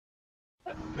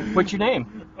What's your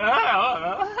name?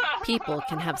 People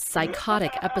can have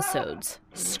psychotic episodes,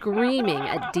 screaming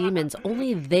at demons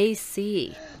only they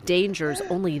see, dangers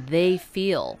only they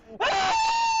feel.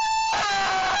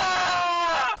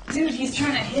 Dude, he's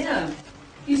trying to hit him.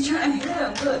 He's trying to hit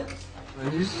him, look.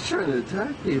 He's just trying to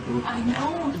attack people. I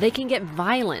know. They can get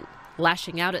violent,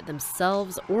 lashing out at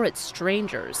themselves or at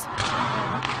strangers,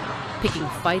 picking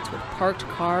fights with parked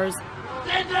cars,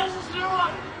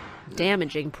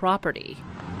 damaging property.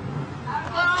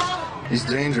 He's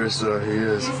dangerous, though, he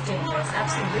is. He's dangerous,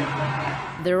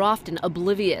 absolutely. They're often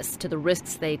oblivious to the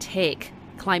risks they take,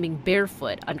 climbing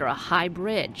barefoot under a high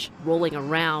bridge, rolling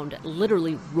around,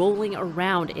 literally rolling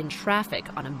around in traffic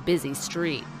on a busy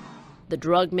street. The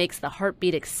drug makes the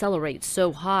heartbeat accelerate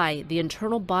so high, the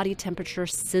internal body temperature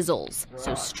sizzles,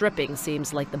 so stripping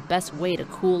seems like the best way to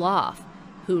cool off.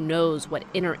 Who knows what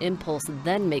inner impulse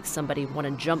then makes somebody want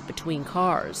to jump between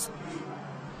cars.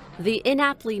 The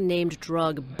inaptly named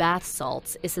drug bath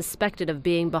salts is suspected of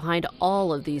being behind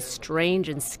all of these strange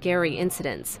and scary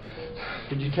incidents.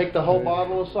 Did you take the whole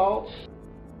bottle of salts?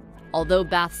 Although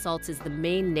bath salts is the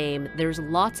main name, there's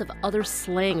lots of other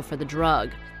slang for the drug.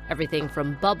 Everything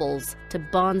from bubbles to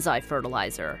bonsai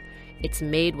fertilizer. It's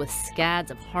made with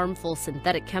scads of harmful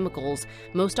synthetic chemicals,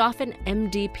 most often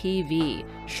MDPV,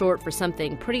 short for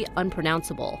something pretty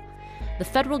unpronounceable. The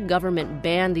federal government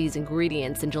banned these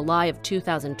ingredients in July of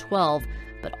 2012,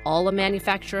 but all a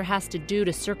manufacturer has to do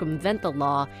to circumvent the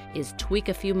law is tweak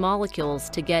a few molecules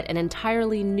to get an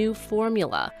entirely new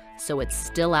formula, so it's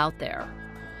still out there.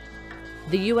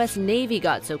 The U.S. Navy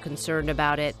got so concerned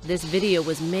about it, this video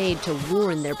was made to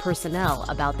warn their personnel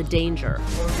about the danger.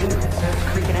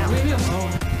 Freaking out.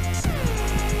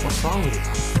 What's wrong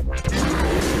with you?